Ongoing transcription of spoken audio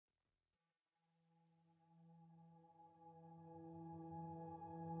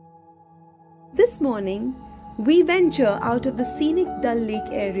This morning, we venture out of the scenic Dal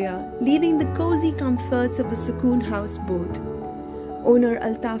Lake area, leaving the cozy comforts of the Sukoon houseboat. Owner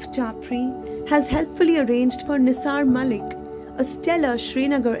Altaf Chapri has helpfully arranged for Nisar Malik, a stellar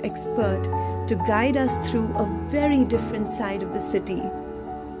Srinagar expert, to guide us through a very different side of the city.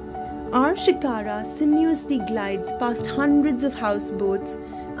 Our shikara sinuously glides past hundreds of houseboats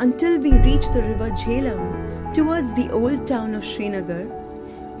until we reach the river Jhelum towards the old town of Srinagar,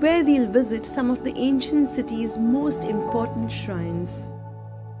 where we'll visit some of the ancient city's most important shrines.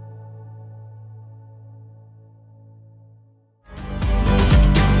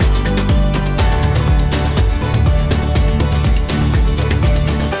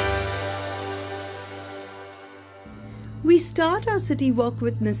 We start our city walk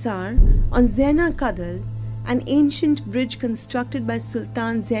with Nisar on Zaina Kadal, an ancient bridge constructed by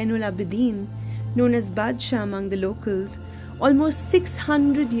Sultan Zainul Abidin, known as Badshah among the locals, almost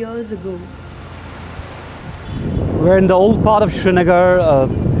 600 years ago. We're in the old part of Srinagar,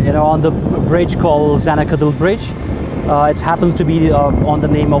 on the bridge called Zaina Kadal Bridge. It happens to be on the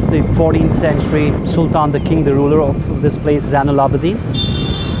name of the 14th century Sultan, the king, the ruler of this place, Zainul Abidin.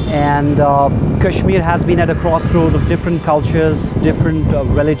 And Kashmir has been at a crossroad of different cultures, different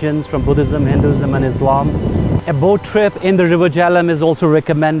religions from Buddhism, Hinduism and Islam. A boat trip in the river Jhelum is also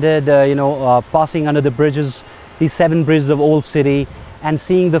recommended, passing under the bridges, these 7 bridges of Old City, and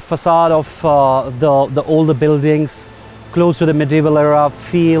seeing the facade of the older buildings close to the medieval era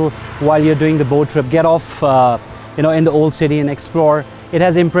feel while you're doing the boat trip. Get off in the Old City and explore. It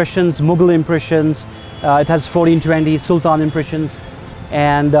has impressions, Mughal impressions, it has 1420 Sultan impressions.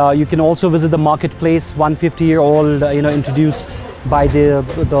 And you can also visit the marketplace, 150-year-old, introduced by the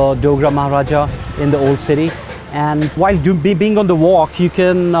Dogra Maharaja in the Old City. And while being on the walk, you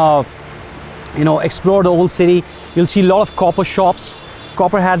can, explore the Old City. You'll see a lot of copper shops.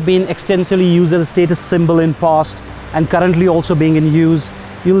 Copper had been extensively used as a status symbol in past and currently also being in use.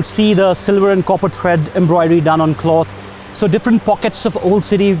 You'll see the silver and copper thread embroidery done on cloth. So different pockets of Old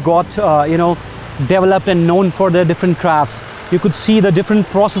City got, developed and known for their different crafts. You could see the different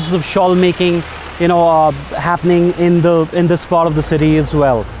processes of shawl making, happening in this part of the city as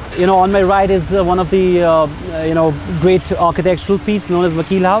well. On my right is one of the, great architectural piece known as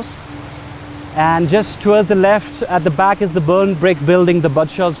Vakil House. And just towards the left, at the back, is the burned brick building, the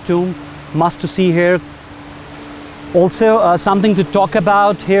Badshah's tomb. Must to see here. Also, something to talk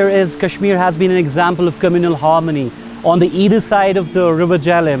about here is Kashmir has been an example of communal harmony. On the either side of the river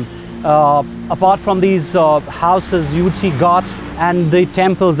Jhelum, apart from these houses, you would see ghats and the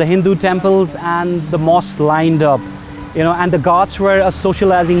temples, the Hindu temples and the mosques lined up. And the ghats were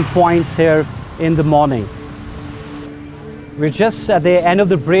socializing points here in the morning. We're just at the end of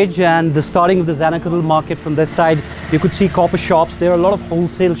the bridge and the starting of the Zaina Kadal market. From this side, you could see copper shops. There are a lot of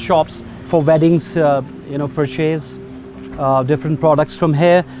wholesale shops for weddings, purchase different products from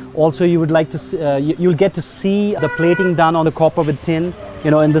here. Also, you would like to you'll get to see the plating done on the copper with tin,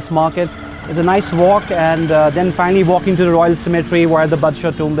 in this market. It's a nice walk, and then finally walking to the Royal Cemetery where the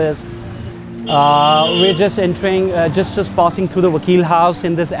Badshah tomb is. We're just entering, just passing through the Vakil House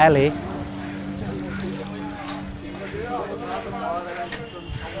in this alley.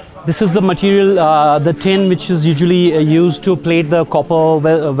 This is the material, the tin, which is usually used to plate the copper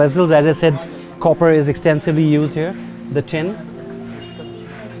vessels. As I said, copper is extensively used here, the tin.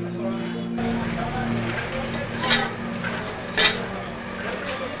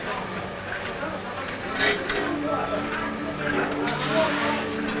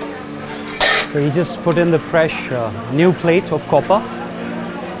 So he just put in the fresh new plate of copper.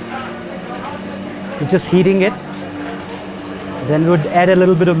 He's just heating it. Then would add a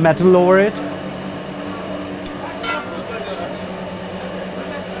little bit of metal over it.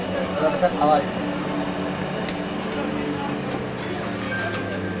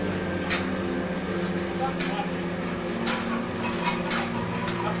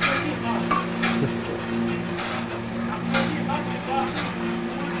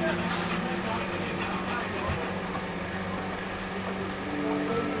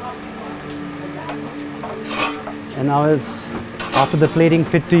 And now it's after the plating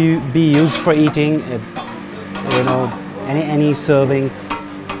fit to be used for eating, any servings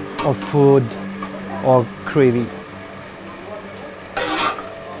of food or gravy.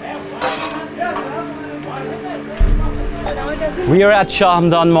 We are at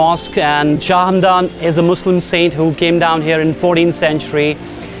SHAH-E-HAMADAN Mosque, and SHAH-E-HAMADAN is a Muslim saint who came down here in 14th century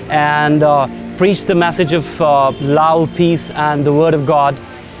and preached the message of love, peace and the word of God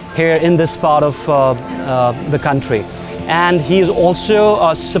here in this part of the country. and he is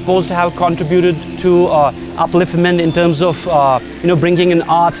also supposed to have contributed to upliftment in terms of bringing in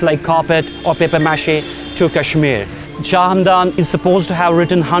arts like carpet or paper mache to Kashmir. Shah-E-HAMADAN is supposed to have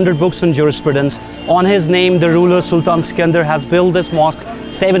written 100 books on jurisprudence. On his name, the ruler Sultan Sikandar has built this mosque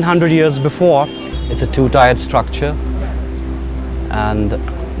 700 years before. It's a two-tiered structure, and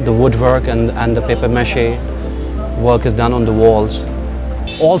the woodwork and the paper mache work is done on the walls.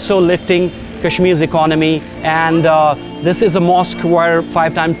 Also lifting Kashmir's economy, and this is a mosque where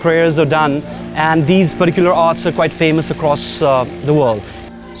 5-time prayers are done, and these particular arts are quite famous across the world.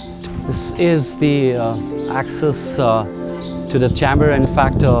 This is the access to the chamber, in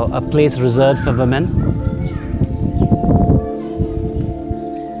fact a place reserved for women.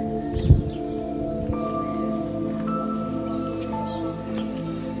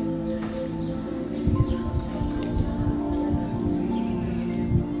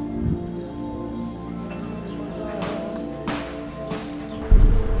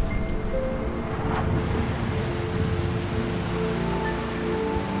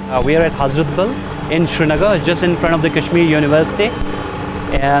 We are at Hazrat Bal in Srinagar, just in front of the Kashmir University,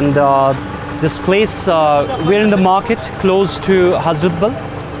 and this place, we're in the market close to Hazrat Bal.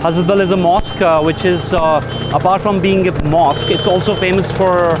 Hazrat Bal is a mosque which is, apart from being a mosque, it's also famous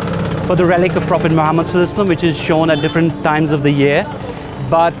for the relic of Prophet Muhammad ﷺ, which is shown at different times of the year.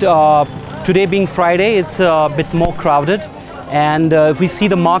 But today being Friday, it's a bit more crowded, and if we see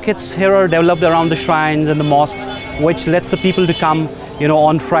the markets here are developed around the shrines and the mosques, which lets the people to come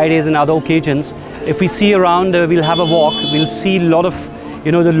on Fridays and other occasions. If we see around, we'll have a walk, we'll see a lot of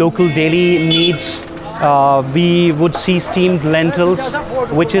the local daily needs. We would see steamed lentils,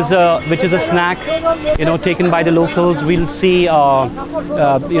 which is a snack taken by the locals. We'll see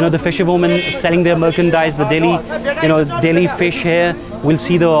the fisherwomen selling their merchandise, the daily fish here. We'll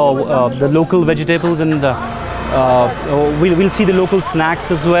see the local vegetables, and we'll see the local snacks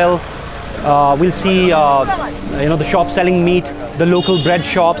as well. We'll see the shops selling meat, the local bread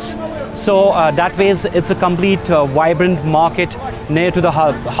shops. So that way it's a complete vibrant market near to the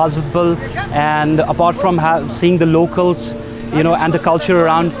Hazrat Bal, and apart from seeing the locals and the culture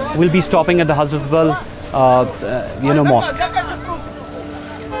around, we'll be stopping at the Hazrat Bal mosque.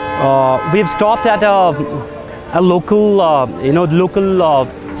 We've stopped at a local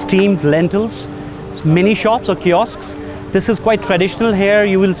steamed lentils mini shops or kiosks. This is quite traditional here.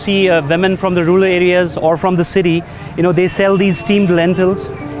 You will see women from the rural areas or from the city, they sell these steamed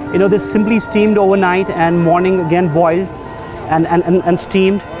lentils. They're simply steamed overnight and morning again boiled and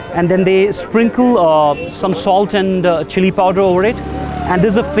steamed, and then they sprinkle some salt and chili powder over it. And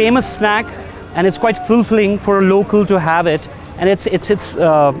this is a famous snack, and it's quite fulfilling for a local to have it, and it's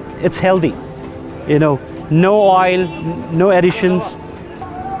healthy. No oil, no additions.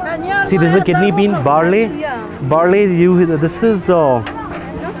 See, this is a kidney bean, barley. Barley, this is, no,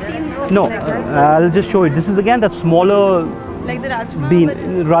 I'll just show you. This is again that smaller like the rajma bean,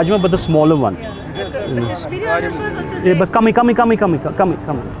 rajma, but the smaller one. The Kashmiri one was also Yeah, but come. Okay.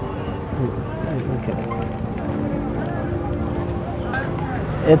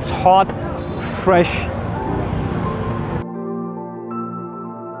 It's hot, fresh.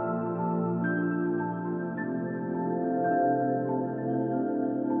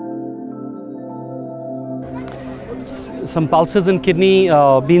 Some pulses and kidney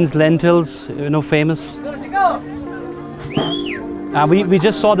beans, lentils, famous. We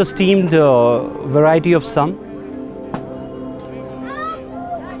just saw the steamed variety of some.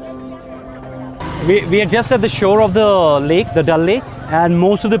 We are just at the shore of the lake, the Dal Lake, and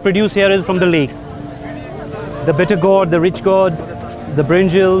most of the produce here is from the lake. The bitter gourd, the rich gourd, the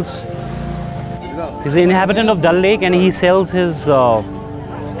brinjals. He's an inhabitant of Dal Lake, and he sells his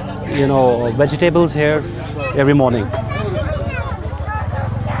vegetables here every morning.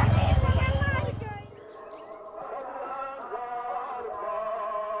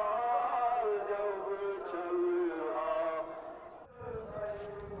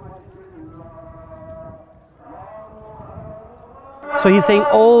 So he's saying,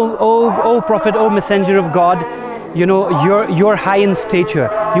 oh Prophet, oh Messenger of God, you're high in stature.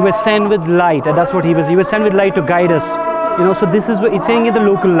 You were sent with light, and that's what he was. You were sent with light to guide us. So this is what it's saying in the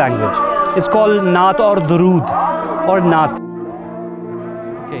local language. It's called Naat or Durood or Naat.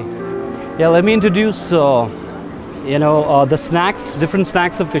 Okay. Yeah, let me introduce the snacks, different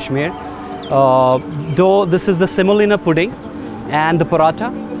snacks of Kashmir. Though this is the semolina pudding and the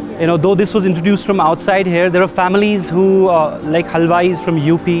paratha. Though this was introduced from outside here, there are families who, like halwais from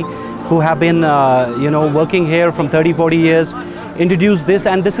UP, who have been, working here from 30-40 years, introduced this,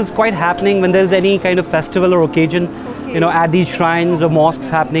 and this is quite happening when there's any kind of festival or occasion, at these shrines or mosques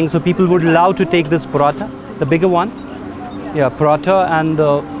happening. So people would love to take this paratha, the bigger one, Yeah, paratha and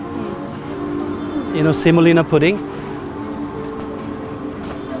semolina pudding.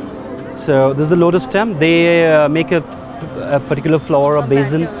 So this is the lotus stem. They make a particular flour, a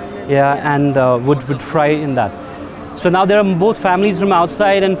basin, yeah, and would fry in that. So now there are both families from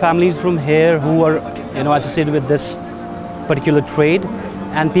outside and families from here who are associated with this particular trade,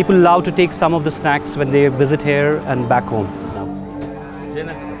 and people love to take some of the snacks when they visit here and back home.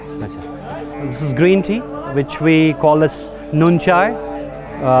 Zaina. This is green tea, which we call as nun chai.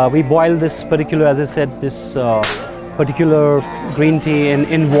 We boil this particular, as I said, this particular green tea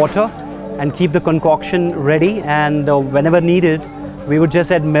in water and keep the concoction ready, and whenever needed we would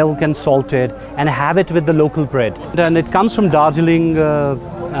just add milk and salt it and have it with the local bread. And it comes from Darjeeling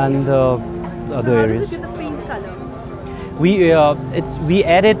and other areas. We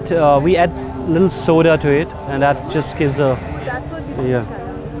add little soda to it, and that just gives a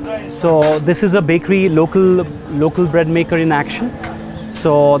So this is a bakery, local bread maker in action.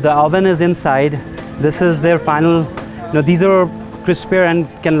 So the oven is inside. This is their final. These are crispier and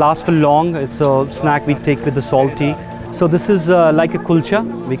can last for long. It's a snack we take with the salt tea. So this is like a kulcha.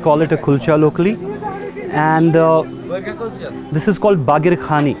 We call it a kulcha locally, and this is called bagir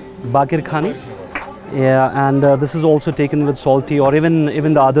khani. Bagir khani. Yeah, and this is also taken with salt tea, or even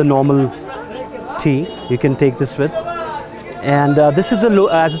the other normal tea. You can take this with. And this is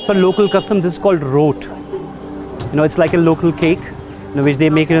as per local custom. This is called rot. It's like a local cake, which they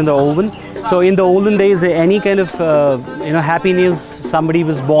make it in the oven. So in the olden days, any kind of happy news, somebody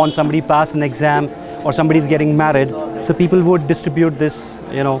was born, somebody passed an exam, or somebody's getting married, so people would distribute this,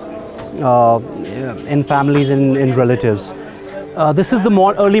 in families and in relatives. This is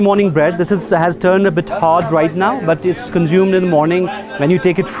the early morning bread. This has turned a bit hard right now, but it's consumed in the morning when you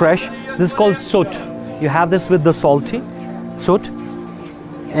take it fresh. This is called sot. You have this with the salty sot.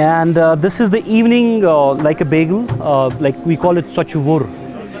 And this is the evening, like a bagel, like we call it sochvor,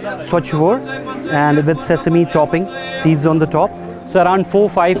 and with sesame topping, seeds on the top. So around 4 or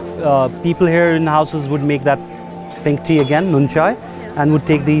 5 people here in houses would make that pink tea again, nun chai, and would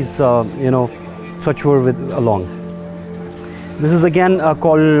take these, sochvor with along. This is again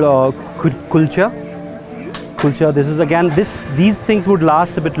called kulcha. Kulcha. This is again these things would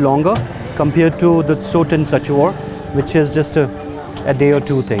last a bit longer compared to the sot and sochvor, which is just a day or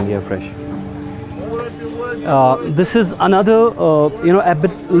two thing here, fresh. This is another, a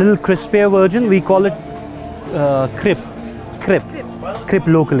little crispier version. We call it crip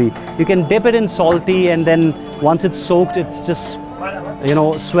locally. You can dip it in salty, and then once it's soaked, it's just,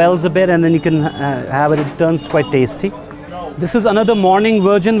 swells a bit, and then you can have it. It turns quite tasty. This is another morning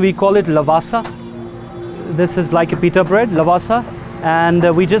version. We call it lavasa. This is like a pita bread, lavasa,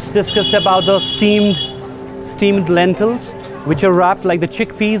 and we just discussed about the steamed lentils, which are wrapped like the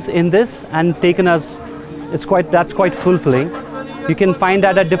chickpeas in this and taken as, that's quite fulfilling. You can find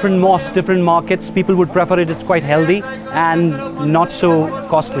that at different mosques, different markets. People would prefer it. It's quite healthy and not so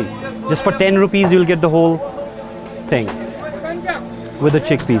costly. Just for 10 rupees, you'll get the whole thing with the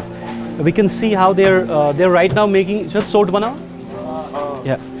chickpeas. We can see how they're right now making sot bana.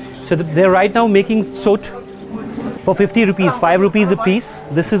 Yeah. So they're right now making sot for 50 rupees, 5 rupees a piece.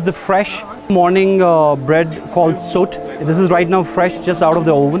 This is the fresh morning bread called sot. This is right now fresh, just out of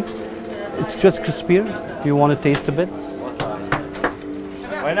the oven. It's just crispier. If you want to taste a bit.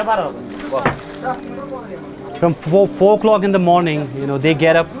 From 4 o'clock in the morning, they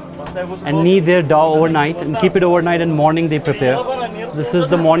get up and knead their dough overnight and keep it overnight, and morning they prepare. This is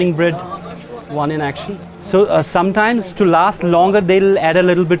the morning bread one in action. So sometimes to last longer, they'll add a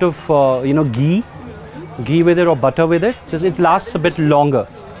little bit of ghee with it or butter with it. Just it lasts a bit longer,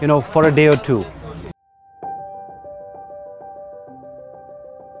 for a day or two.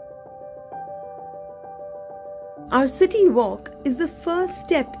 Our city walk is the first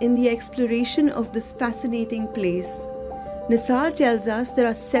step in the exploration of this fascinating place. Nisar tells us there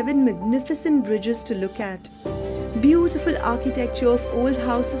are 7 magnificent bridges to look at, beautiful architecture of old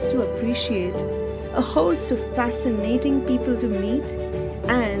houses to appreciate, a host of fascinating people to meet,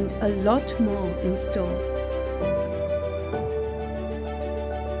 and a lot more in store.